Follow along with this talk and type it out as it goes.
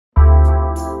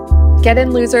Get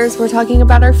in, losers. We're talking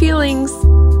about our feelings.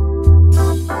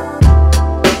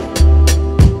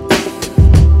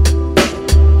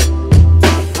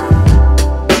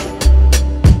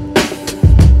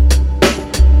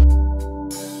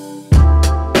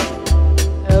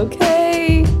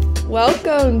 Okay.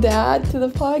 Welcome, Dad, to the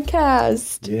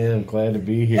podcast. Yeah, I'm glad to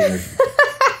be here.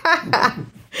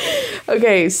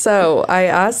 Okay, so I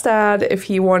asked Dad if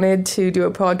he wanted to do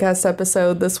a podcast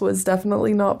episode. This was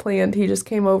definitely not planned. He just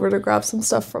came over to grab some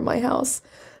stuff from my house.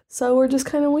 So we're just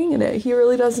kind of winging it. He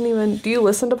really doesn't even... Do you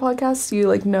listen to podcasts? Do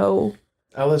you, know...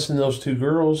 I listen to those two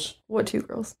girls. What two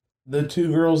girls? The two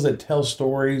girls that tell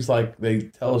stories, like they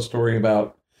tell a story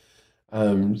about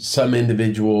some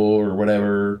individual or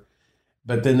whatever,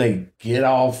 but then they get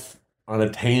off on a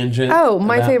tangent. Oh,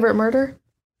 My Favorite Murder?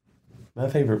 My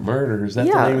Favorite Murder. Is that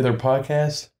the name of their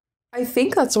podcast? I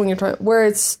think that's the one you're talking, where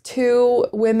it's two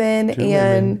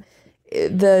women.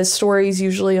 The stories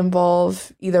usually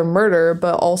involve either murder,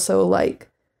 but also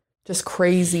just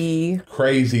crazy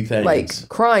things, like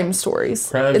crime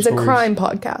stories. It's a crime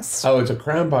podcast. Oh, it's a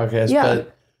crime podcast. Yeah.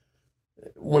 But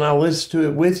when I listened to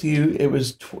it with you, it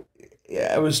was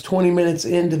 20 minutes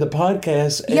into the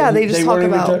podcast. And they just talk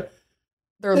about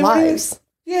their lives.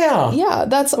 Yeah,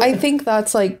 I think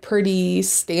that's pretty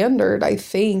standard, I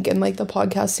think, in the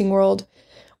podcasting world,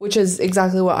 which is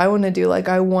exactly what I want to do.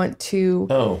 I want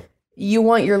to you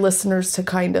want your listeners to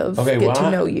kind of get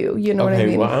to know you. You know what I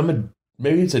mean? Well,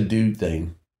 maybe it's a dude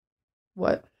thing.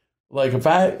 What?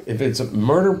 If it's a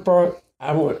murder part,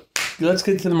 let's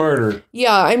get to the murder.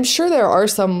 Yeah, I'm sure there are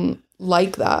some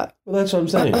like that. Well, that's what I'm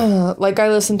saying. I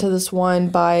listened to this one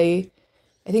by,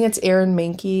 I think it's Aaron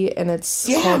Mahnke, and it's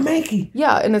called, Mahnke.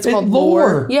 Yeah, and it's called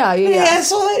Lore. Yeah.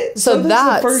 So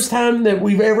that's the first time that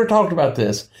we've ever talked about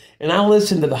this, and I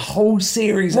listened to the whole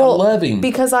series. I love him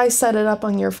because I set it up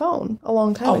on your phone a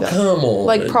long time ago. Oh, come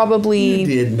on! Probably you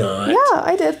did not. Yeah,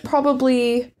 I did. It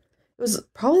was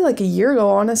probably a year ago,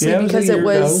 honestly, because it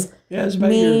was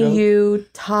me, you,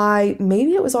 Ty.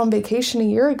 Maybe it was on vacation a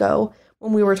year ago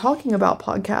when we were talking about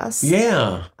podcasts.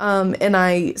 Yeah. And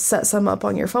I set some up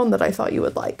on your phone that I thought you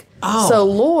would like. Oh. So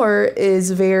Lore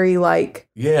is very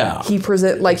he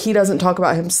he doesn't talk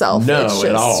about himself. No, it's just,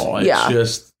 at all. It's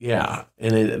just, and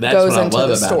that's goes what I into love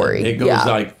the about story. It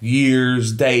goes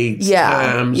years, dates,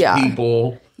 times,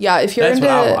 people. Yeah, if you're that's into,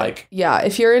 what I like. Yeah,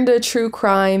 if you're into true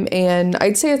crime, and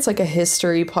I'd say it's a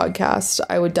history podcast,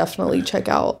 I would definitely check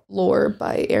out Lore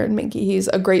by Aaron Mahnke. He's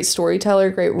a great storyteller,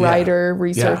 great writer,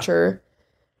 researcher.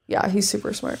 Yeah, he's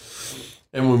super smart.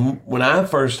 And when I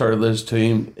first started listening to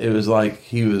him, it was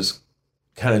he was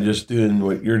kind of just doing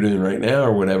what you're doing right now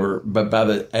or whatever. But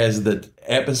as the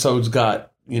episodes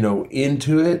got,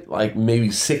 into it, maybe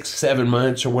 6-7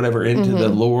 months or whatever into the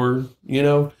lore,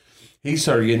 he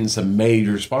started getting some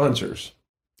major sponsors.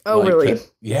 Oh, really?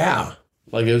 Yeah.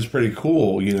 It was pretty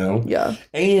cool, Yeah.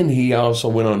 And he also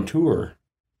went on tour.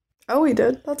 Oh, he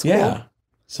did? That's cool. Yeah.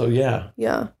 So, yeah.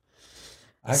 Yeah.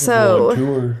 I could go on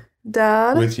tour,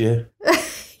 Dad, with you.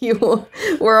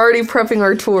 We're already prepping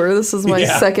our tour. This is my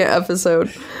second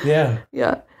episode. Yeah.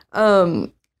 Yeah.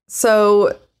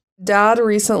 So Dad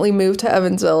recently moved to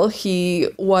Evansville. He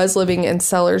was living in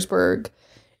Sellersburg,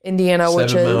 Indiana, which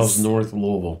is 7 miles north of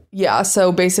Louisville. Yeah.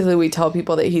 So basically, we tell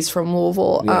people that he's from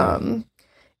Louisville. Yeah.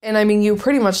 And you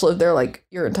pretty much lived there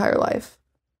your entire life.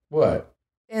 What?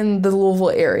 In the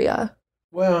Louisville area.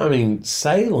 Well,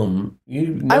 Salem,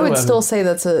 I would still say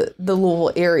that's the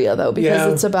Louisville area, though,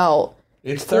 because it's about...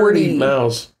 It's 30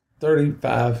 miles,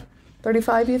 35.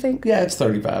 35, you think? Yeah, it's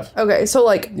 35. Okay, so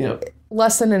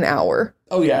less than an hour.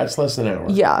 Oh, yeah, it's less than an hour.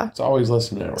 Yeah. It's always less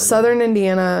than an hour. Southern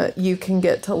Indiana, you can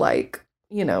get to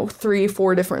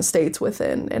 3-4 different states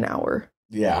within an hour.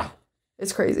 Yeah.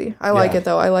 It's crazy. I like it,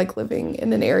 though. I like living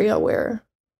in an area where...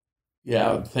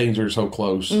 Yeah, things are so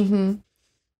close. Mm-hmm.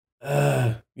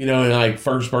 And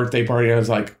first birthday party, I was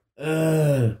like,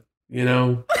 What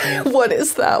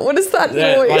is that? What is that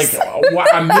noise?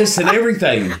 I'm missing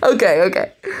everything.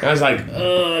 Okay. I was like,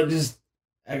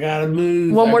 I gotta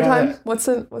move. One more time. What's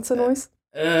the noise?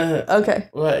 Okay.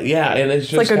 Well, yeah, and it's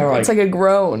just it's like a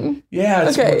groan. Yeah,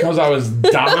 it's because I was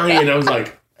dying. I was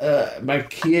like, my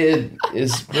kid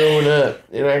is growing up,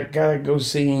 and I gotta go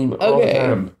see him all the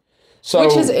time. So,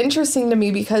 which is interesting to me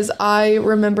because I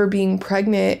remember being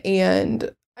pregnant,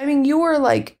 and you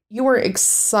were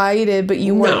excited, but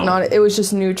you weren't not. It was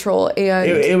just neutral, and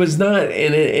it was not.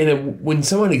 And when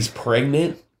somebody's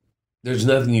pregnant, there's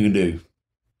nothing you can do.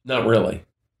 Not really.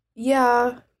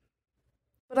 Yeah,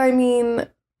 but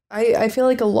I feel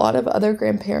like a lot of other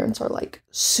grandparents are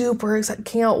super excited,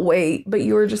 can't wait, but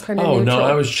you were just kind of neutral. No,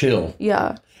 I was chill.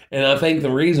 Yeah. And I think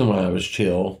the reason why I was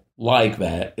chill, like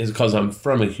that is because I'm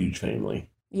from a huge family.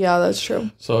 Yeah, that's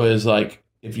true. So it's like,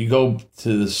 if you go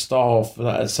to the Stahl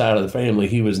side of the family,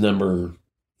 he was number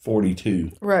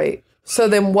 42. Right. So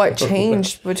then what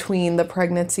changed between the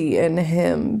pregnancy and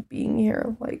him being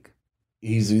here? Like,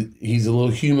 he's a little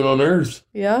human on Earth.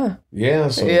 Yeah. Yeah.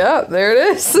 So yeah, there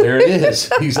it is. There it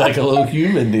is. He's like a little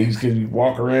human. He's going to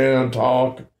walk around,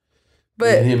 talk,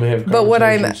 and him have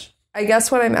conversations. But I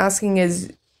guess what I'm asking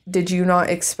is, did you not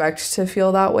expect to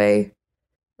feel that way?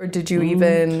 Or did you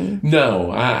even...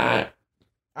 No,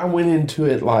 I went into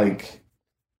it like,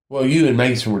 well, you and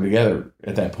Mason were together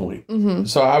at that point. Mm-hmm.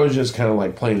 So I was just kind of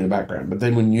like playing in the background. But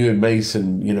then when you and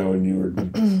Mason, you know, and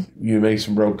you and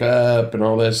Mason broke up and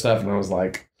all that stuff, and I was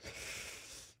like,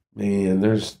 man,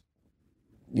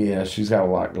 she's got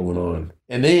a lot going on.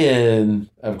 And then,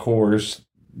 of course,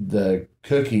 the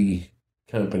cookie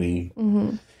company,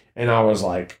 mm-hmm. and I was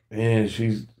like, man,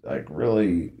 she's like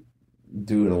really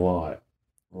doing a lot.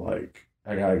 Like,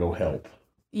 I gotta go help.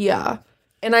 Yeah.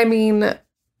 And I mean,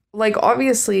 like,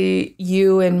 obviously,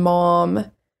 you and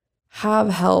Mom have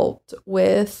helped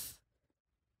with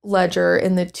Ledger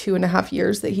in the 2.5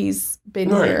 years that he's been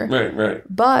here. Right.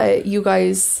 But you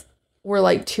guys were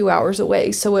like 2 hours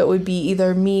away. So it would be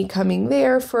either me coming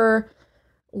there for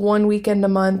 1 weekend a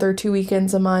month or 2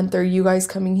 weekends a month, or you guys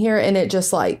coming here. And it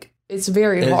just like, it's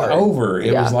very hard. It's over.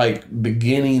 It was like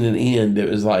beginning and end. It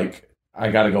was like, I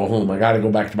got to go home. I got to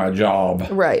go back to my job.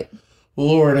 Right.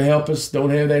 Lord, help us. Don't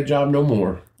have that job no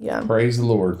more. Yeah. Praise the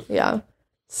Lord. Yeah.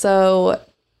 So,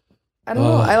 I don't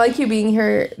know. I like you being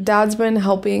here. Dad's been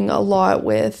helping a lot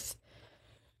with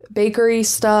bakery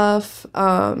stuff.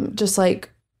 Just like...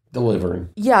 delivering.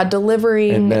 Yeah,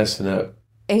 delivering. And messing up.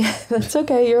 And that's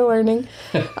okay. You're learning.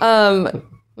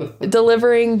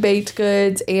 Delivering baked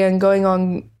goods and going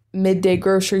on midday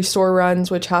grocery store runs,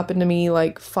 which happen to me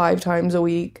like 5 times a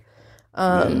week.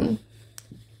 And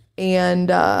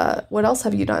what else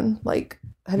have you done? Like,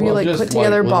 have you like put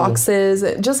together boxes?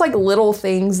 Just like little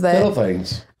things that... Little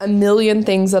things. A million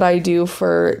things that I do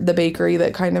for the bakery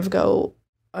that kind of go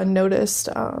unnoticed.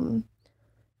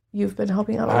 You've been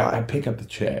helping out a lot. I pick up the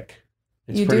check.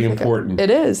 It's pretty important. It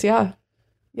is, yeah.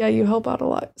 Yeah, you help out a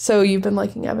lot. So you've been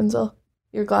liking Evansville?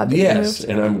 You're glad that you moved? Yes,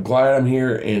 and I'm glad I'm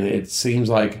here. And it seems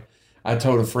like, I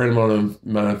told a friend on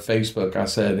my Facebook, I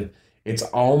said, it's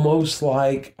almost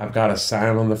like I've got a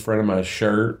sign on the front of my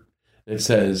shirt that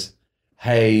says,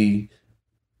 hey,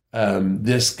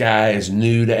 this guy is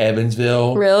new to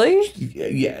Evansville. Really?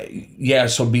 Yeah.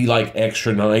 So be like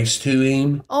extra nice to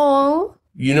him. Oh.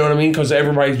 You know what I mean? Because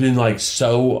everybody's been like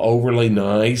so overly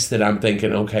nice that I'm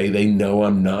thinking, okay, they know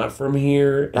I'm not from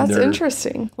here. That's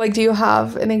interesting. Like, do you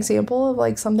have an example of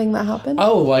like something that happened?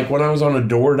 Oh, like when I was on a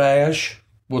DoorDash.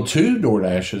 Well, 2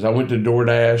 DoorDashes. I went to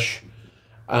DoorDash.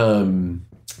 Where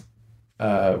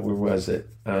was it?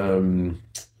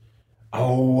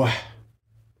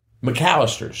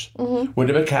 McAllister's. Mm-hmm. Went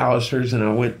to McAllister's, and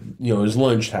I went, it was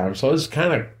lunchtime, so it was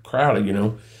kind of crowded,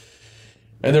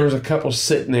 And there was a couple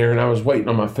sitting there, and I was waiting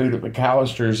on my food at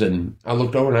McAllister's, and I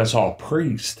looked over and I saw a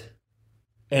priest.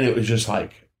 And it was just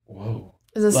like, whoa.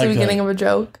 Is this like the beginning of a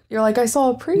joke? You're like, I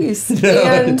saw a priest.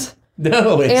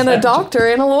 No, and a doctor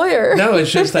and a lawyer. No,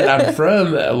 it's just that I'm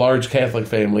from a large Catholic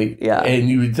family. Yeah. And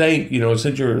you would think,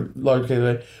 since you're a large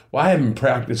Catholic, well, I haven't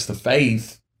practiced the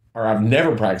faith, or I've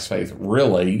never practiced faith,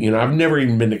 really. I've never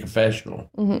even been to confessional.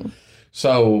 Mm-hmm.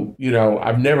 So,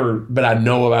 I've never, but I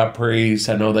know about priests.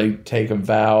 I know they take a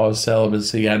vow of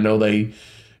celibacy. I know they,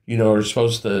 are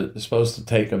supposed to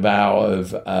take a vow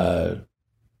of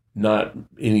not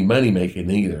any money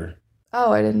making either.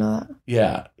 Oh, I didn't know that.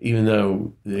 Yeah, even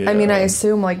though... I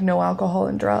assume, like, no alcohol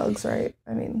and drugs, right?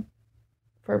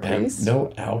 For a priest.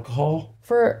 No alcohol?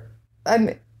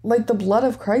 Like, the blood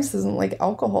of Christ isn't, like,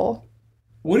 alcohol.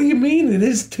 What do you mean? It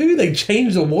is, too. They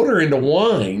change the water into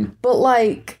wine. But,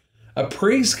 like... A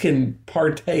priest can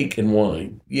partake in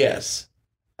wine, yes.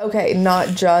 Okay, not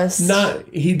just...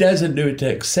 He doesn't do it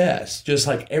to excess, just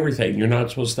like everything. You're not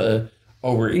supposed to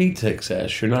overeat to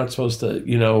excess. You're not supposed to,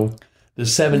 the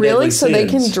 7 deadly sins. So they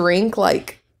can drink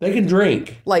like... They can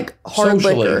drink. Like hard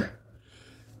socially. liquor.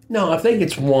 No, I think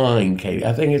it's wine, Katie.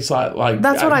 I think it's like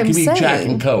that's what I'm saying. Give me Jack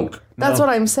and Coke. That's what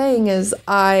I'm saying is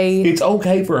It's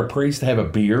okay for a priest to have a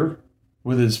beer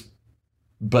with his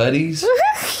buddies.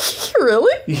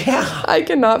 Really? Yeah. I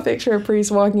cannot picture a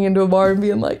priest walking into a bar and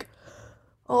being like,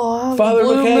 oh, Father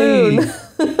blue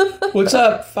McKay. moon. What's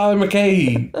up, Father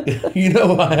McKay? You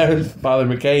know why Father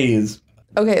McKay is...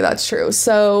 Okay, that's true.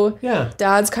 So, yeah.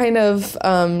 Dad's kind of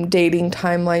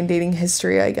dating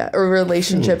history, I guess, or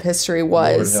relationship history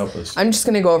was... Lord help us. I'm just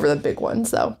going to go over the big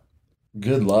ones, though.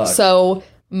 Good luck. So,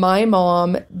 my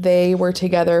mom, they were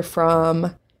together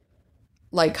from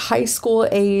like high school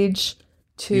age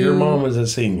to... Your mom was a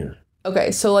senior.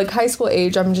 Okay, so like high school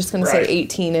age, I'm just going to say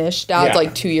 18-ish. Dad's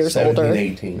like 2 years 17, older.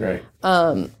 18,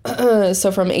 right.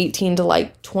 So from 18 to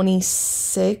like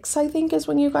 26, I think is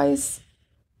when you guys...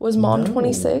 Was mom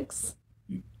 26?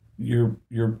 You're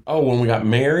when we got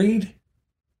married?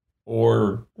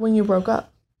 Or... When you broke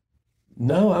up?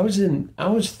 No, I was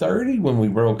 30 when we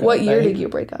broke up. What year did you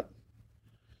break up?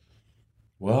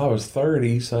 Well, I was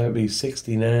 30, so that'd be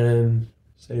 69,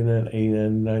 79,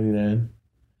 89, 99.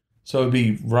 So it'd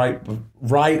be right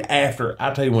after,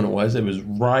 I'll tell you when it was. It was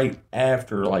right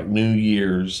after, like, New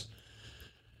Year's.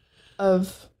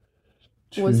 Was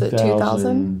it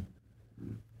 2000?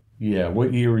 Yeah,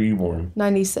 what year were you born?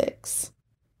 96.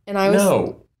 And I was...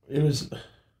 No, it was...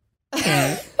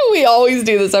 We always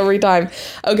do this every time.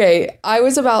 Okay, I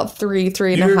was about three and a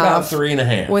half. You were about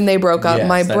 3.5. When they broke up. Yes,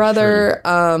 my brother,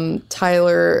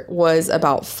 Tyler, was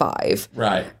about 5.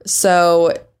 Right.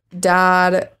 So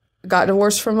Dad got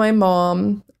divorced from my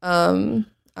mom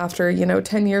after,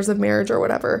 10 years of marriage or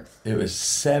whatever. It was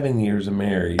 7 years of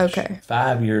marriage. Okay.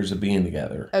 5 years of being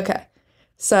together. Okay.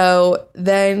 So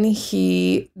then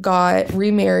he got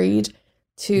remarried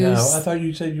to... No, I thought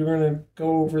you said you were going to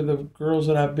go over the girls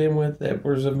that I've been with that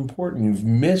was important. You've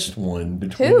missed one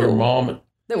between your mom and...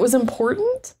 That was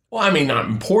important? Well, I mean, not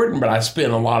important, but I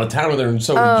spent a lot of time with her, and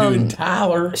so did you and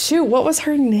Tyler. Shoot, what was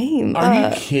her name?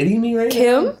 Are you kidding me right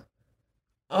Kim? now? Kim?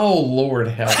 Oh, Lord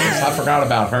help us. I forgot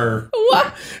about her.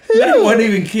 What? That wasn't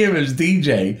even Kim, it was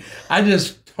DJ. I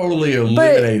just totally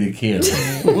eliminated Kim.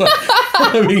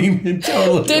 I mean,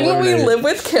 totally. Didn't we live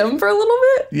with Kim for a little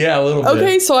bit? Yeah, a little bit.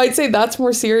 Okay, so I'd say that's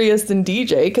more serious than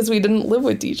DJ because we didn't live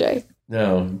with DJ.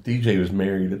 No, DJ was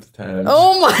married at the time.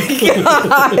 Oh my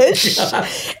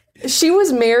gosh. She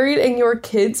was married and your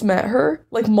kids met her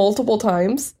like multiple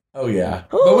times? Oh, yeah.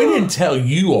 But we didn't tell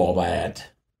you all that.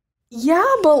 Yeah,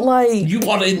 but like... You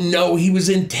wanted to know he was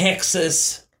in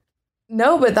Texas.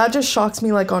 No, but that just shocks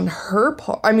me like on her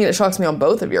part. I mean, it shocks me on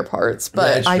both of your parts,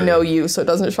 but I know you, so it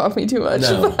doesn't shock me too much.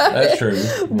 No, that's true.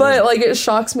 But like it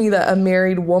shocks me that a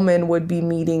married woman would be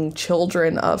meeting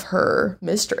children of her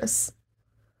mistress.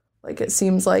 Like it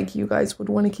seems like you guys would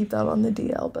want to keep that on the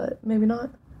DL, but maybe not.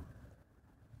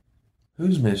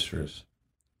 Whose mistress?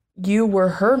 You were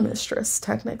her mistress,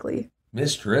 technically.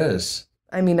 Mistress?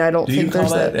 I mean, I don't think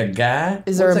there's that a guy?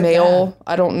 Is there a male?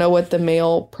 Guy? I don't know what the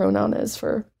male pronoun is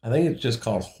for. I think it's just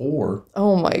called whore.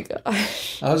 Oh my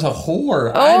gosh. I was a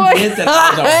whore. Oh I admit that I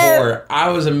was a whore. I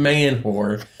was a man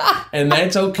whore. And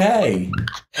that's okay.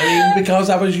 I mean, because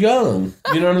I was young.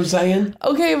 You know what I'm saying?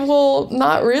 Okay, well,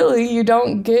 not really. You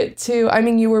don't get to... I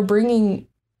mean, you were bringing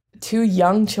 2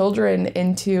 young children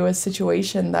into a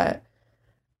situation that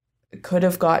could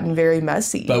have gotten very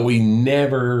messy. But we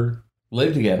never...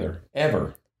 lived together,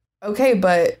 ever. Okay,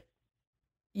 but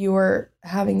you were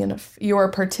you were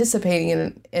participating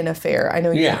in an affair. I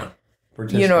know. Yeah,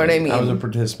 you know what I mean. I was a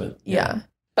participant. Yeah.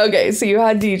 Okay, so you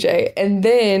had DJ, and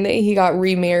then he got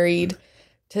remarried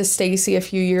to Stacy a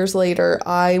few years later.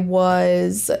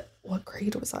 What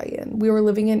grade was I in? We were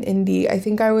living in Indy. I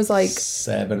think I was like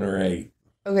 7 or 8.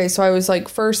 Okay, so I was like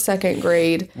first, second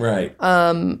grade. Right.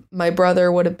 My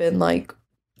brother would have been like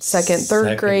second,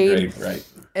 third grade. Right.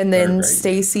 And then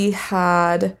Stacy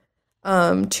had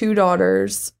 2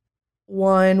 daughters.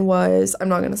 One was, I'm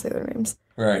not going to say their names.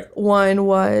 Right. One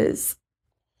was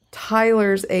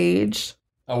Tyler's age.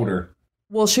 Older.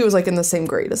 Well, she was like in the same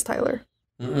grade as Tyler.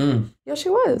 Mm-mm. Yeah, she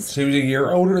was. She was a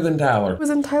year older than Tyler. She was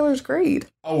in Tyler's grade.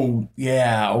 Oh,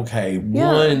 yeah, okay.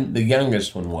 Yeah. The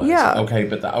youngest one was. Yeah. Okay,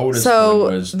 but the oldest one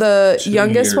was the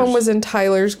youngest one was in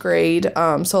Tyler's grade,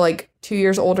 so like 2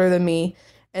 years older than me.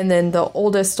 And then the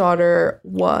oldest daughter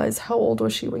was, how old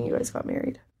was she when you guys got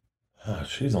married? Oh,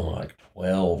 she's only like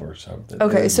 12 or something.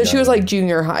 Okay, so she was like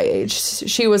junior high age.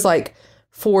 She was like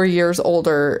 4 years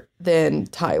older than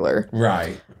Tyler.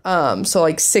 Right. So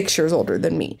like 6 years older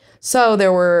than me. So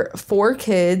there were 4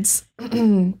 kids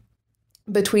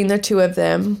between the 2 of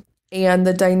them. And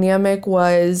the dynamic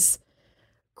was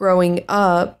growing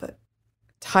up,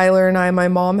 Tyler and my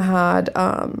mom had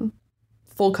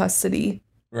full custody.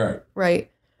 Right. Right.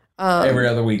 Every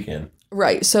other weekend.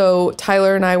 Right. So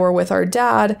Tyler and I were with our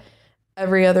dad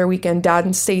every other weekend, Dad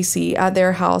and Stacy at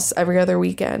their house every other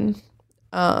weekend.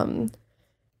 And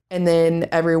then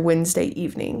every Wednesday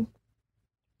evening.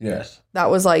 Yes.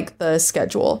 That was like the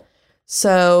schedule.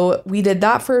 So we did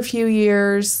that for a few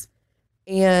years.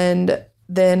 And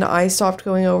then I stopped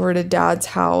going over to Dad's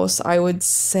house. I would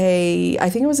say,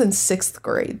 I think it was in 6th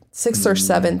grade, 6th or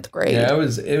 7th grade. Yeah,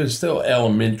 it was still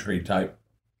elementary type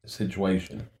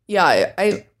situation. Yeah,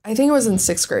 I think it was in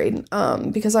 6th grade,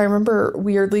 because I remember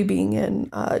weirdly being in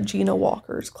Gina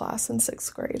Walker's class in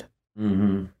 6th grade.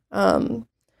 Mm-hmm.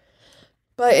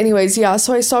 But anyways, yeah,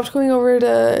 so I stopped going over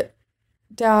to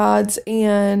Dad's,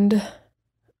 and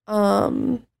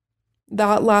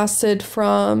that lasted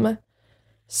from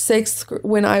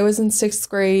when I was in 6th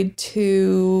grade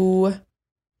to,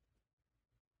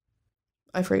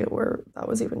 I forget where that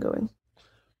was even going.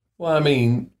 Well, I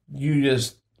mean, you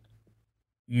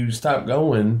stopped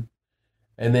going,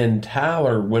 and then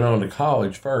Tyler went on to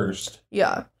college first.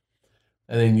 Yeah.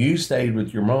 And then you stayed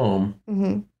with your mom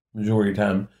majority of the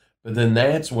time. But then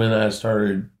that's when I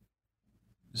started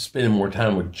spending more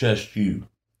time with just you.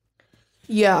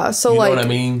 Yeah, so you know what I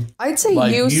mean? I'd say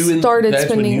like you started that's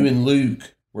spending... when you and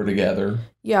Luke were together.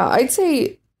 Yeah, I'd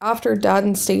say after Dad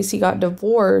and Stacy got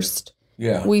divorced,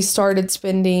 we started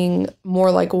spending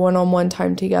more like one-on-one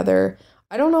time together.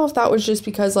 I don't know if that was just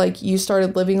because like you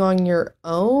started living on your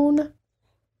own.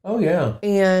 Oh, yeah.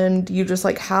 And you just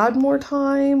like had more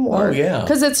time, or... Oh, yeah.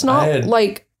 Because it's not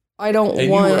like I don't and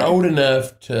want... you were old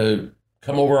enough to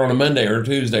come over on a Monday or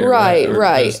Tuesday.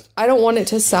 Right. I don't want it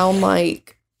to sound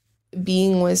like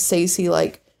being with Stacy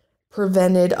like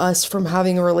prevented us from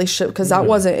having a relationship, because that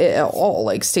wasn't it at all.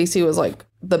 Like Stacy was like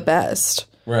the best.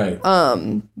 Right.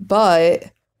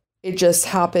 But it just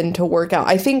happened to work out.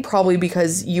 I think probably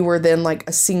because you were then like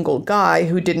a single guy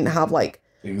who didn't have like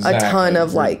a ton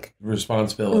of like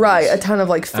responsibilities. Right, a ton of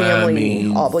like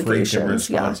family obligations.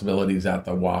 Responsibilities out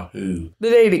the wahoo. The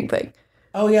dating thing.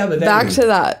 Oh yeah, the dating. Back to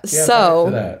that. Yeah,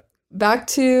 so back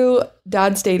to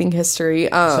Dad's dating history.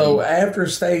 So after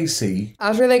Stacy,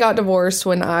 after they got divorced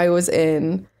when I was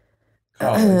in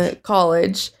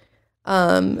college,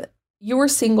 you were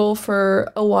single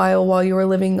for a while you were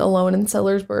living alone in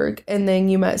Sellersburg, and then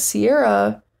you met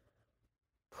Sierra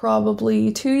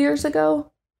probably 2 years ago.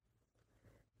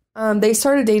 They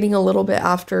started dating a little bit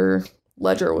after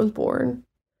Ledger was born.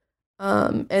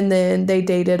 And then they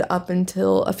dated up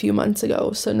until a few months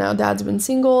ago. So now Dad's been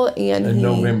single, and in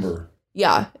November.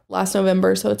 Yeah, last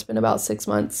November. So it's been about 6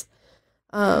 months,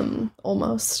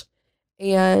 almost.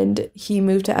 And he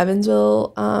moved to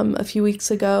Evansville a few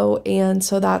weeks ago. And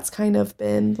so that's kind of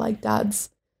been like Dad's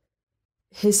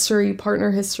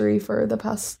partner history for the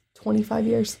past 25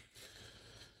 years.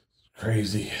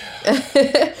 Crazy.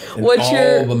 What's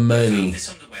all the money? This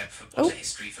on the web for plot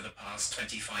history for the past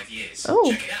 25 years.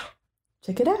 Oh,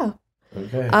 check it out.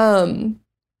 Okay.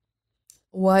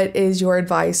 What is your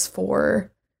advice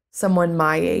for someone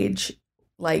my age,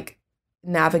 like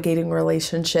navigating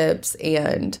relationships,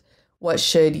 and what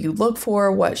should you look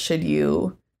for? What should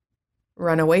you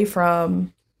run away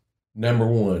from? Number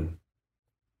one,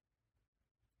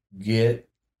 get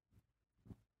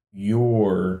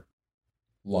your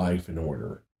life in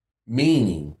order.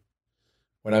 Meaning,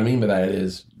 what I mean by that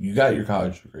is you got your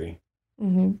college degree.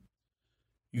 Mm-hmm.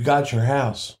 You got your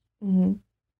house. Mm-hmm.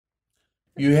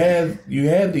 You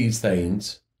have these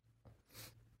things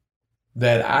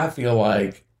that I feel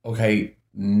like, okay,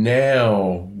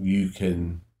 now you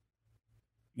can,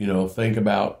 think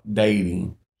about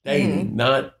dating,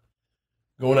 not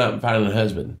going out and finding a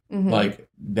husband, like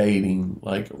dating,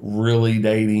 like really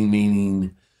dating,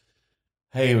 meaning,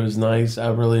 hey, it was nice, I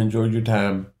really enjoyed your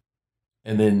time,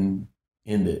 and then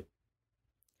end it.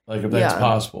 Like, if that's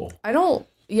possible. I don't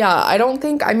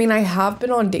think, I have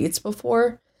been on dates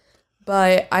before,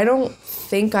 but I don't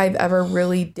think I've ever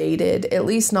really dated, at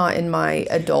least not in my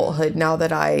adulthood, now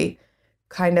that I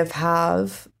kind of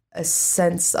have a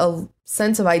sense of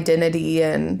identity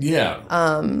and,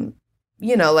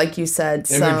 like you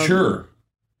said, and mature.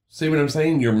 See what I'm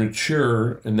saying? You're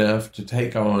mature enough to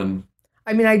take on.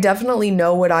 I definitely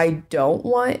know what I don't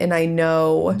want, and I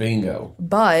know. Bingo.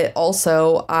 But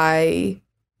also, I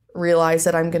realize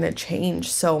that I'm going to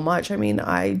change so much.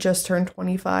 I just turned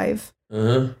 25.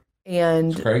 Uh-huh.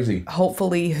 And it's crazy.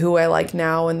 Hopefully who I like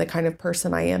now and the kind of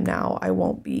person I am now, I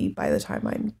won't be by the time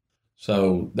I'm.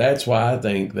 So that's why I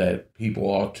think that people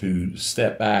ought to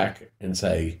step back and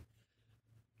say,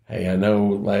 hey, I know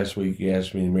last week you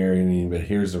asked me to marry me, but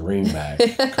here's the ring back.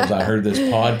 Because I heard this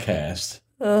podcast.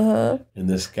 Uh-huh. And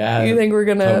this guy. You think we're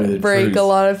going to break a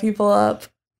lot of people up?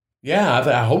 Yeah,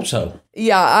 I hope so.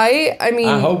 Yeah, I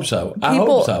hope so. I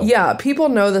hope so. Yeah, people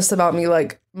know this about me.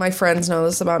 Like, my friends know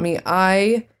this about me.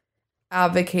 I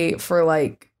advocate for,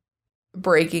 like,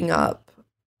 breaking up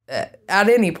at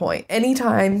any point.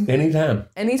 Anytime.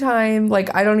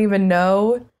 Like, I don't even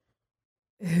know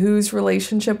whose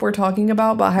relationship we're talking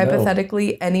about, but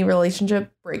hypothetically, any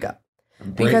relationship, break up.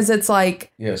 Because it's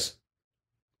like... Yes.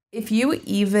 If you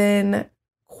even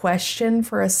question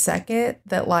for a second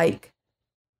that, like,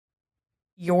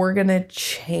 you're gonna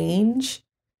change,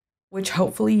 which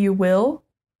hopefully you will.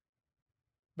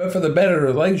 But for the better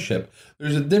relationship,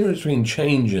 there's a difference between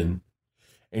changing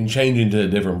and changing to a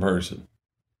different person.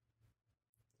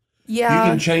 Yeah.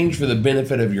 You can change for the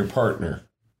benefit of your partner.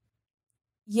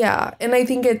 Yeah. And I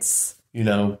think it's...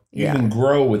 You can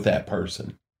grow with that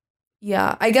person.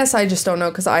 Yeah. I guess I just don't know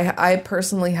because I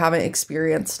personally haven't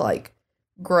experienced like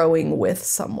growing with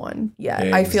someone yet.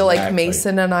 Exactly. I feel like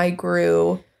Mason and I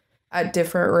grew at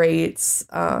different rates.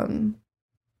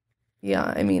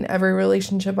 Yeah, I mean, every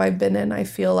relationship I've been in, I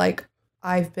feel like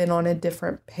I've been on a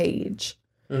different page.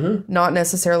 Mm-hmm. Not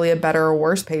necessarily a better or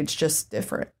worse page, just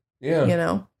different.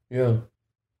 Yeah. Yeah.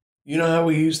 You know how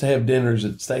we used to have dinners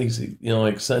at Stacy?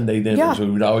 Like Sunday dinners. Yeah.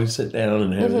 We would always sit down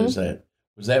and have that.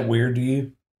 Was that weird to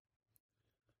you?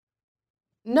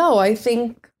 No, I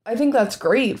think that's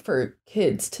great for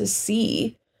kids to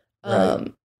see.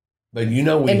 Right. But we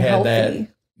had healthy. That.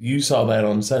 You saw that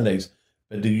on Sundays.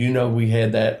 But did you know we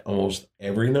had that almost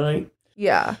every night?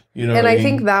 Yeah. And I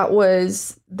think that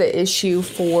was the issue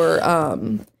for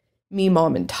me,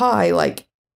 Mom, and Ty, like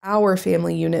our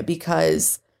family unit,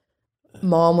 because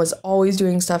Mom was always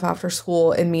doing stuff after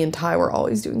school and me and Ty were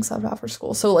always doing stuff after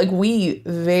school. So like we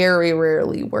very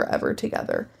rarely were ever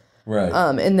together. Right.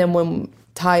 And then when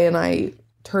Ty and I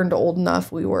turned old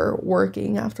enough, we were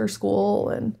working after school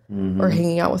and or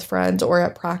hanging out with friends or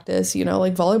at practice,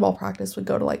 like volleyball practice would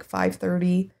go to like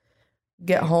 5:30,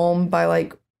 get home by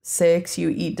like 6, you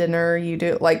eat dinner, you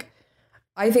do like,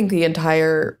 I think the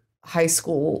entire high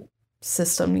school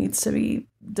system needs to be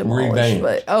demolished. Revamped.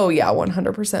 But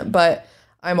 100%. But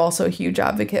I'm also a huge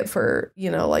advocate for,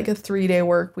 like a 3-day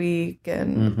work week.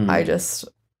 And I just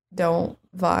don't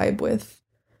vibe with.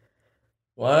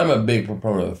 Well, I'm a big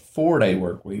proponent of 4-day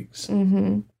work weeks,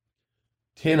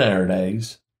 10-hour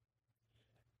days,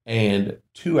 and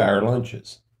 2-hour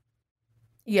lunches.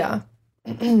 Yeah.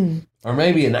 Or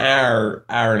maybe an hour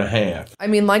and a half. I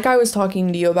mean, like I was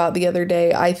talking to you about the other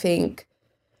day, I think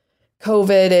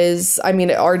COVID is,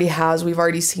 it already has. We've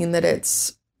already seen that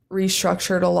it's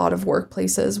restructured a lot of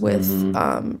workplaces with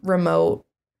remote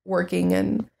working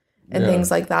and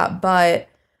things like that. But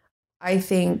I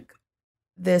think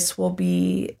this will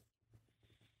be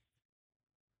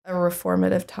a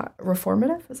reformative time.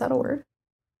 Reformative? Is that a word?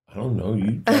 I don't know.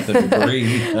 You got the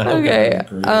degree. Okay.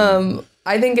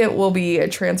 I think it will be a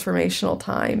transformational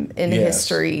time in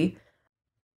history.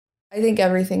 I think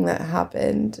everything that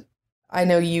happened, I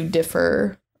know you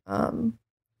differ on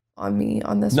me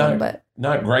on this one, but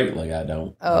not greatly, I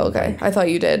don't. Oh, okay. I thought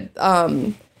you did.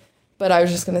 But I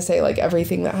was just gonna say, like,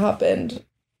 everything that happened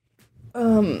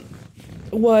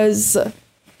was,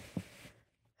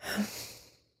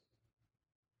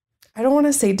 I don't want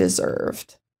to say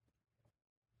deserved.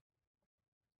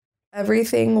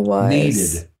 Everything was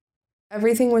needed.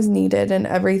 Everything was needed, and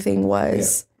everything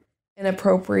was an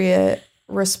appropriate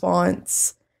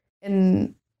response.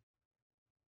 And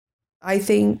I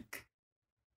think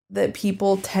that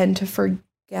people tend to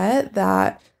forget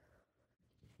that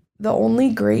the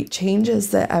only great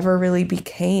changes that ever really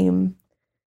came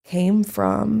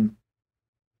from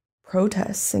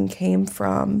protests and came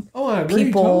from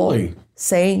people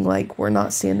saying, like, we're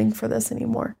not standing for this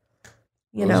anymore.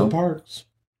 Rosa Parks.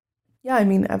 Yeah,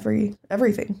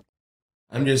 everything.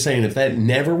 I'm just saying, if that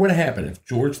never would have happened, if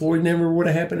George Floyd never would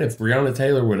have happened, if Breonna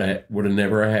Taylor would have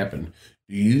never happened,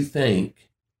 do you think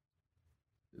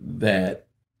that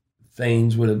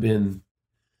things would have been?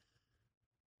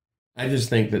 I just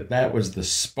think that was the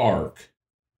spark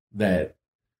that,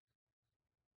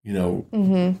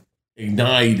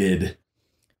 ignited.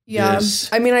 Yeah, this.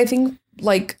 I mean, I think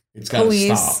like it's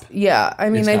police. Stop. Yeah, I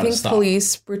mean, I think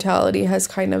police brutality has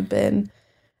kind of been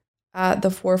at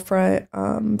the forefront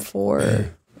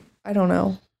for, I don't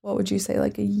know, what would you say,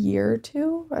 like a year or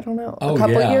two? I don't know, a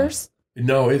couple of years?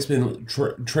 No, it's been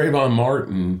Trayvon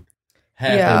Martin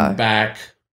happened back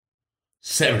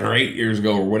 7 or 8 years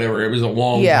ago or whatever. It was a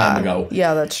long time ago.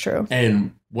 Yeah, that's true.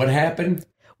 And what happened?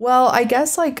 Well, I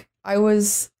guess like I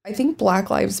think Black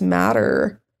Lives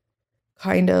Matter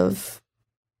kind of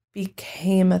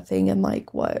became a thing in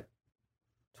like what,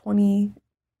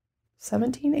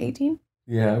 2017, 18?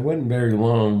 Yeah, it wasn't very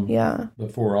long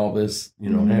before all this,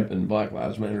 happened. Black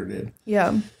Lives Matter did.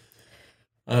 Yeah.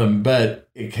 But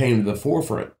it came to the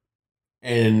forefront.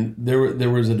 And there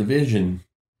was a division,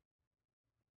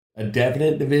 a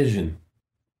definite division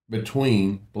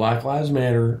between Black Lives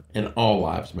Matter and All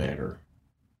Lives Matter,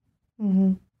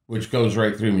 which goes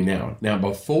right through me now. Now,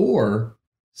 before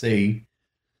I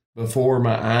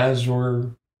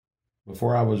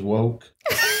was woke,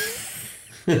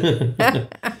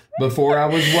 before I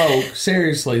was woke,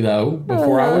 seriously though,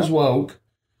 before I was woke,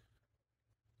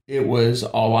 It was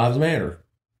All Lives Matter.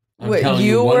 Wait,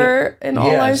 you were in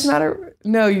All Lives Matter?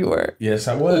 No, you were. Yes,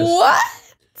 I was. What?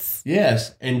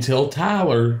 Yes, until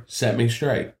Tyler set me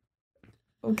straight.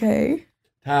 Okay.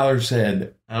 Tyler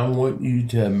said, I want you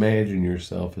to imagine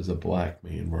yourself as a black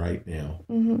man right now.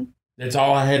 Mm-hmm. That's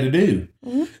all I had to do.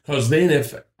 Because then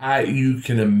you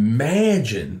can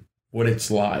imagine what it's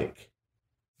like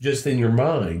just in your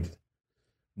mind,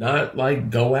 not like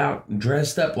go out and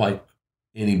dressed up like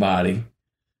anybody,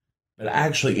 but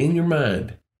actually in your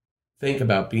mind, think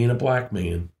about being a black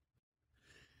man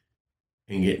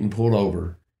and getting pulled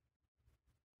over.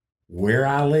 Where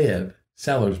I live,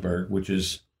 Sellersburg, which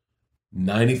is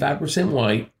 95%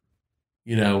 white,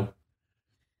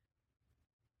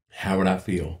 how would I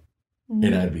feel? Mm-hmm.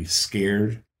 And I'd be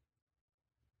scared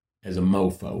as a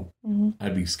mofo. Mm-hmm.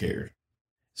 I'd be scared.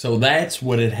 So that's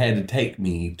what it had to take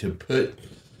me to put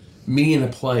me in a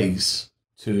place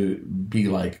to be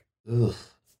like, ugh,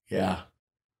 yeah,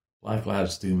 Black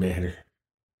lives do matter.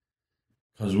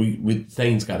 Because we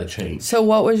things got to change. So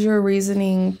what was your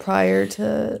reasoning prior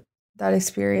to that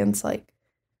experience? Like,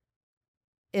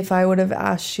 if I would have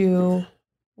asked you,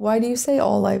 why do you say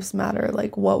all lives matter?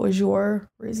 Like, what was your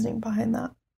reasoning behind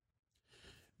that?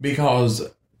 Because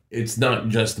it's not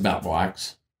just about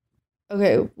blacks.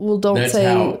 Okay, well, don't say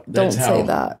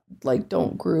that. Like,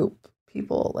 don't group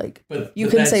people. Like, but you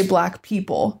can say black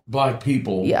people. Black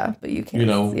people. Yeah, but you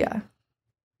can't. Yeah.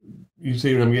 You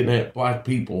see what I'm getting at? Black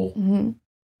people. Mm-hmm.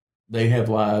 They have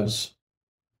lives.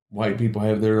 White people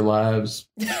have their lives.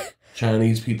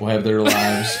 Chinese people have their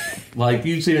lives. Like,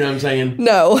 you see what I'm saying?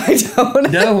 No, I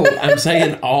don't. No, I'm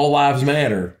saying all lives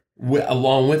matter.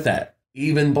 Along with that,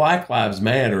 even Black lives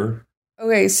matter.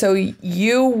 Okay, so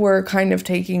you were kind of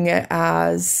taking it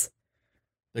as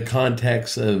the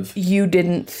context of you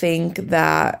didn't think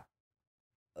that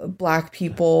Black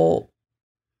people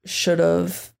should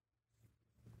have,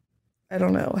 I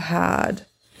don't know, had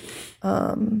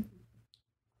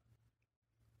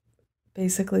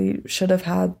basically should have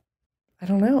had, I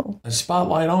don't know, a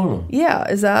spotlight on them. Yeah,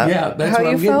 is that that's how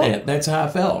what you I'm felt? getting at. That's how I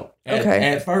felt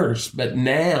at first, but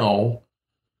now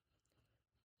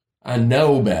I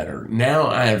know better. Now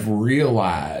I have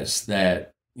realized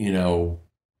that,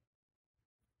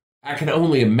 I can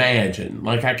only imagine.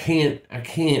 Like, I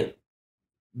can't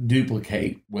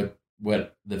duplicate what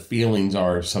the feelings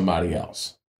are of somebody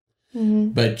else. Mm-hmm.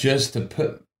 But just to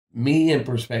put me in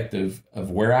perspective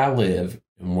of where I live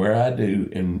and where I do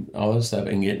and all this stuff,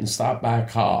 and getting stopped by a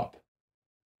cop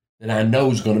that I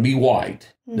know is going to be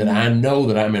white, mm-hmm. that I know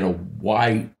that I'm in a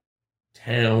white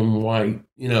town,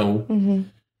 mm-hmm.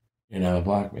 and I'm a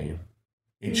black man.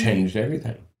 It mm-hmm. changed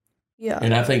everything. Yeah.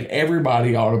 And I think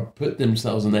everybody ought to put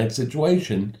themselves in that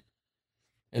situation.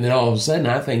 And then all of a sudden,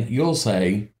 I think you'll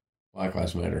say, Black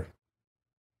Lives Matter.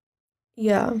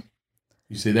 Yeah.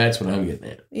 You see, that's what I'm getting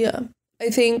at. Yeah.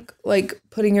 I think, like,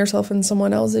 putting yourself in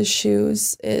someone else's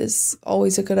shoes is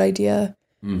always a good idea.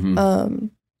 Mm-hmm.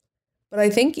 But I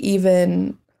think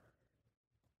even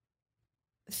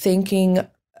thinking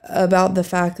about the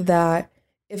fact that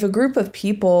if a group of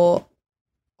people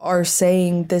are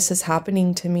saying this is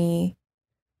happening to me,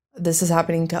 this is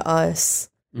happening to us,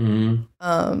 mm-hmm.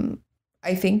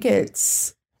 I think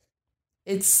it's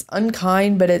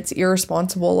unkind, but it's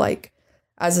irresponsible, like,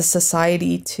 as a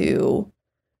society to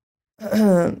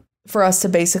for us to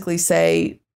basically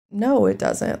say, no, it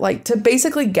doesn't. Like, to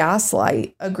basically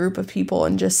gaslight a group of people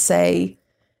and just say,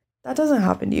 that doesn't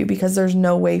happen to you, because there's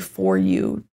no way for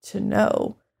you to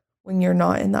know when you're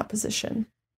not in that position.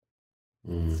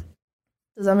 Mm.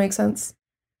 Does that make sense?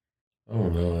 I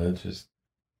don't know. It's just,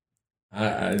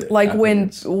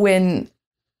 when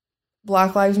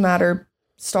Black Lives Matter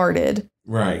started,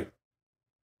 right?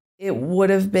 It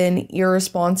would have been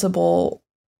irresponsible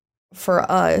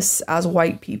for us as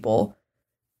white people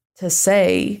to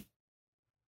say,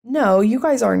 no, you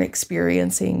guys aren't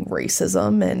experiencing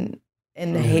racism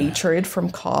and hatred from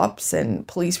cops and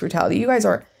police brutality. You guys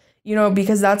aren't,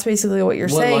 because that's basically what you're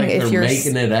saying. Like, if you're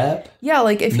making it up? Yeah,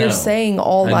 like, if you're saying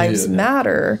all lives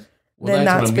matter, then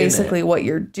that's basically what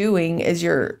you're doing, is you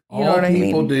know what I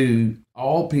mean?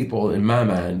 All people, in my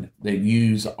mind, that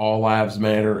use all lives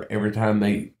matter every time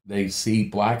they see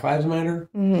Black Lives Matter,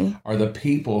 mm-hmm. are the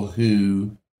people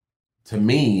who, to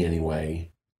me anyway,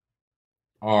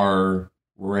 are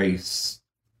racist.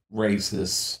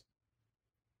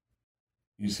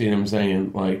 You see what I'm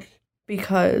saying? Like,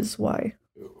 because why?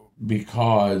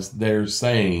 Because they're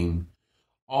saying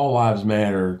all lives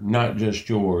matter, not just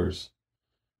yours.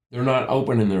 They're not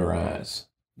opening their eyes.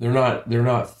 They're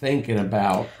not thinking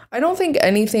about. I don't think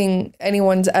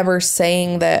anyone's ever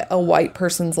saying that a white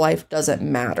person's life doesn't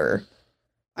matter.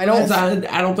 I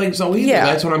don't think so either. Yeah,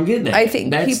 that's what I'm getting at. I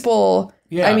think people.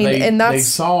 Yeah, I mean, and they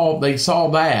saw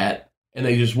that and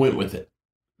they just went with it.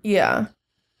 Yeah,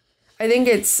 I think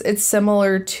it's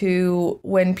similar to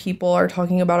when people are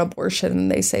talking about abortion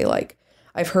and they say like,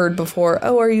 I've heard before,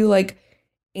 oh, are you like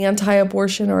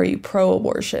anti-abortion or are you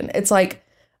pro-abortion? It's like,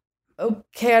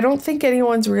 okay, I don't think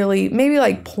anyone's really, maybe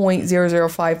like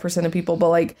 0.005% of people, but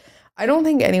like, I don't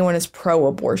think anyone is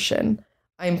pro-abortion.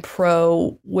 I'm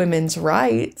pro women's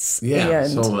rights. Yeah,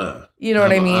 and so you know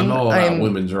what I mean? I'm all about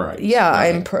women's rights. Yeah,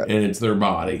 right. I'm pro. And it's their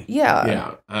body. Yeah.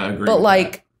 Yeah, I agree. But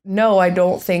like, that. No, I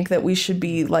don't think that we should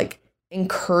be like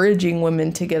encouraging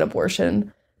women to get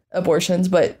abortions,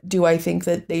 but do I think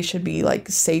that they should be like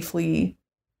safely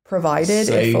provided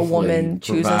if a woman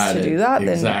chooses to do that?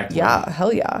 Then yeah,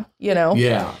 hell yeah, you know?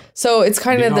 Yeah. So it's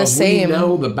kind of the same. We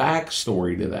know the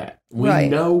backstory to that. We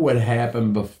know what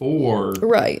happened before.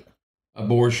 Right.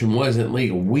 Abortion wasn't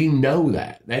legal. We know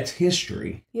that. That's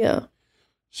history. Yeah.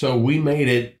 So we made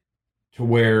it to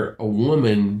where a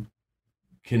woman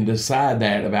can decide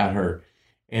that about her.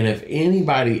 And if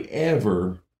anybody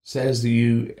ever says to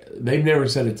you, they've never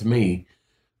said it to me,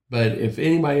 but if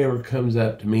anybody ever comes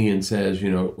up to me and says, you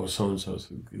know, well, so-and-so,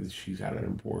 she's got an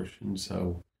abortion.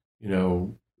 So, you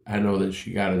know, I know that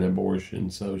she got an abortion.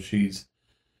 So she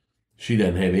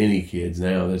doesn't have any kids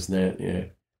now, this and that. Yeah.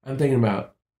 I'm thinking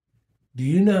about, do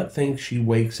you not think she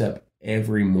wakes up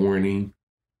every morning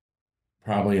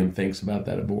probably and thinks about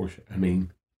that abortion? I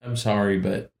mean, I'm sorry,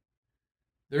 but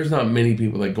there's not many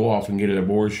people that go off and get an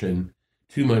abortion,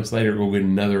 2 months later go get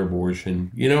another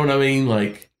abortion. You know what I mean?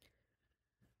 Like,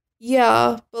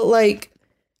 yeah, but like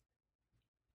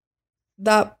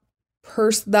that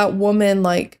woman,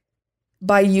 like,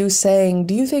 by you saying,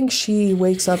 do you think she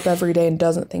wakes up every day and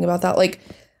doesn't think about that? Like,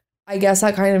 I guess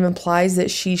that kind of implies that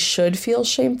she should feel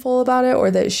shameful about it, or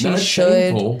that she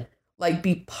should like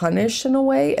be punished in a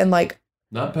way, and like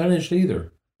not punished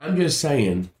either. I'm just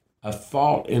saying a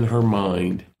thought in her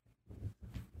mind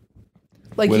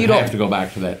like would you don't have to go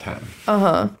back to that time.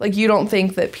 Like you don't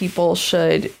think that people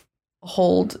should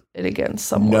hold it against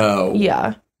someone? No.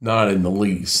 Yeah. Not in the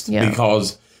least. Yeah.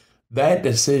 Because that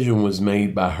decision was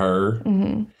made by her,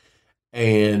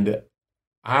 and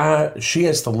she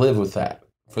has to live with that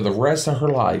for the rest of her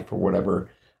life or whatever.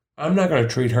 I'm not going to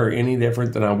treat her any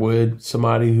different than I would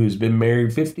somebody who's been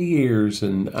married 50 years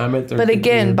and I'm at their... But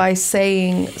again, by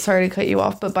saying, sorry to cut you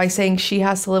off, but by saying she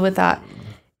has to live with that,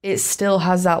 it still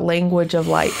has that language of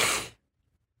like,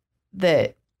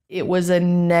 that it was a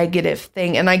negative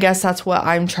thing. And I guess that's what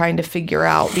I'm trying to figure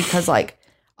out, because like,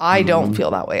 I don't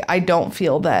feel that way. I don't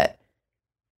feel that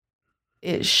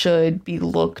it should be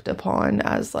looked upon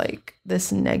as like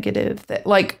this negative thing.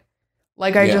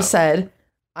 Like I just said,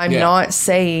 I'm not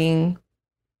saying,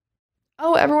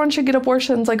 oh, everyone should get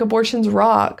abortions, like abortions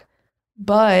rock.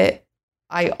 But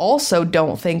I also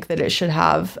don't think that it should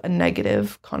have a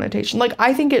negative connotation. Like,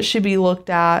 I think it should be looked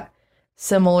at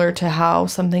similar to how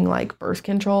something like birth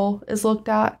control is looked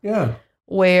at. Yeah.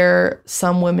 Where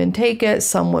some women take it,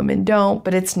 some women don't.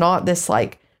 But it's not this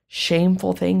like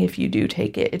shameful thing if you do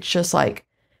take it. It's just like,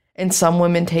 and some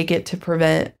women take it to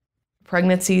prevent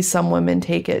pregnancy, some women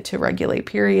take it to regulate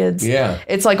periods. Yeah.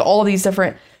 It's like all these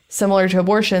different, similar to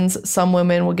abortions. Some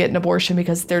women will get an abortion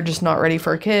because they're just not ready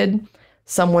for a kid.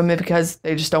 Some women because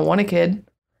they just don't want a kid.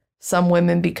 Some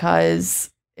women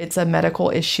because it's a medical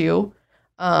issue.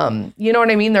 You know what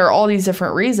I mean? There are all these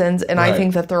different reasons, and I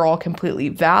think that they're all completely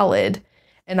valid.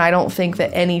 And I don't think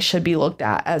that any should be looked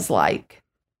at as like,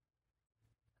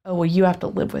 oh, well, you have to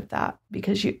live with that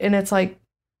because you, and it's like,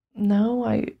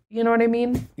 no, you know what I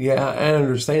mean? Yeah, I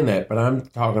understand that, but I'm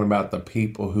talking about the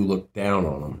people who look down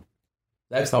on them.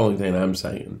 That's the only thing I'm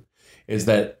saying, is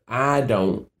that I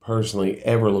don't personally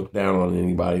ever look down on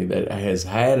anybody that has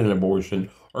had an abortion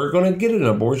or going to get an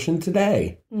abortion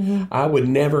today. I would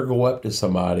never go up to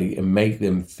somebody and make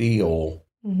them feel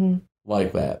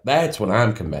like that. That's what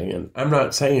I'm conveying. I'm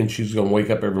not saying she's going to wake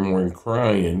up every morning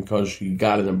crying because she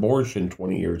got an abortion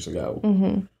 20 years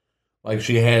ago. Like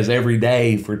she has every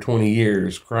day for 20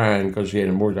 years crying because she had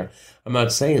an abortion. I'm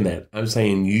not saying that. I'm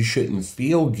saying you shouldn't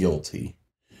feel guilty.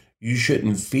 You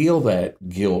shouldn't feel that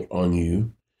guilt on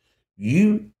you.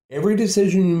 Every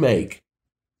decision you make,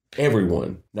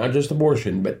 everyone, not just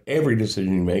abortion, but every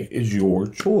decision you make is your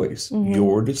choice,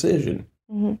 your decision,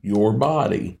 your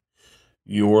body,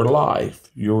 your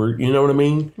life, you know what I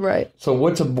mean? Right. So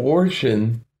what's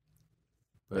abortion?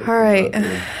 All right.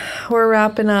 We're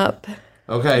wrapping up.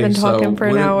 Okay, been talking for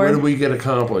an hour. What did we get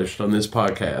accomplished on this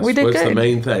podcast? We did What's good. The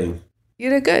main thing? You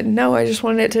did good. No, I just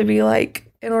wanted it to be like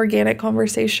an organic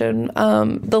conversation.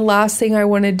 The last thing I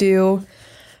want to do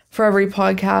for every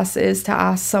podcast is to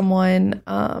ask someone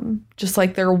just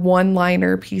like their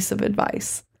one-liner piece of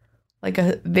advice. Like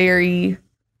a very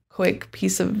quick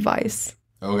piece of advice.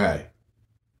 Okay.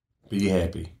 Be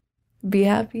happy. Be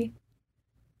happy.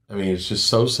 I mean, it's just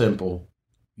so simple,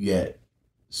 yet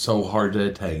so hard to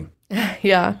attain.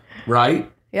 Yeah.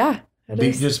 Right? Yeah.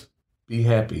 Just be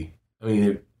happy. I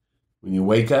mean, when you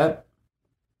wake up,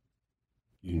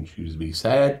 you can choose to be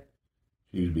sad,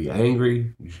 choose to be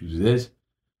angry, you choose this.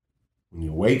 When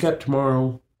you wake up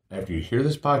tomorrow, after you hear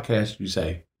this podcast, you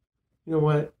say, you know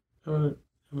what? I'm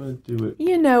gonna do it.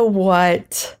 You know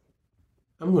what?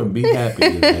 I'm going to be happy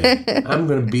today. I'm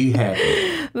going to be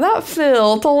happy. That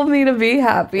Phil told me to be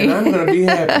happy. And I'm going to be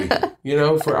happy.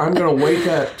 I'm going to wake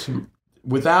up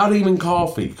without even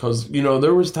coffee. Because,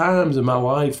 there was times in my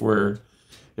life where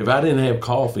if I didn't have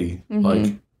coffee,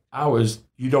 like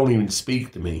you don't even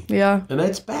speak to me. Yeah. And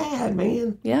that's bad,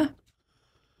 man. Yeah.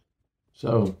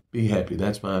 So be happy.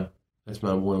 That's my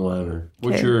one-liner.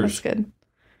 What's yours? That's good.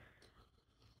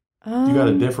 You got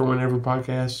a different one every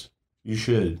podcast? You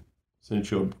should.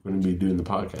 Since you're going to be doing the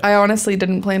podcast. I honestly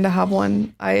didn't plan to have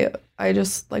one. I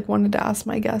just wanted to ask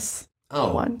my guests.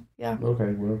 One. Yeah.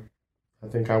 Okay, well, I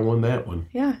think I won that one.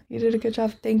 Yeah, you did a good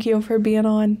job. Thank you for being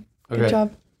on. Okay. Good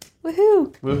job.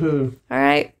 Woohoo. Woohoo. All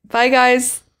right. Bye,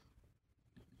 guys.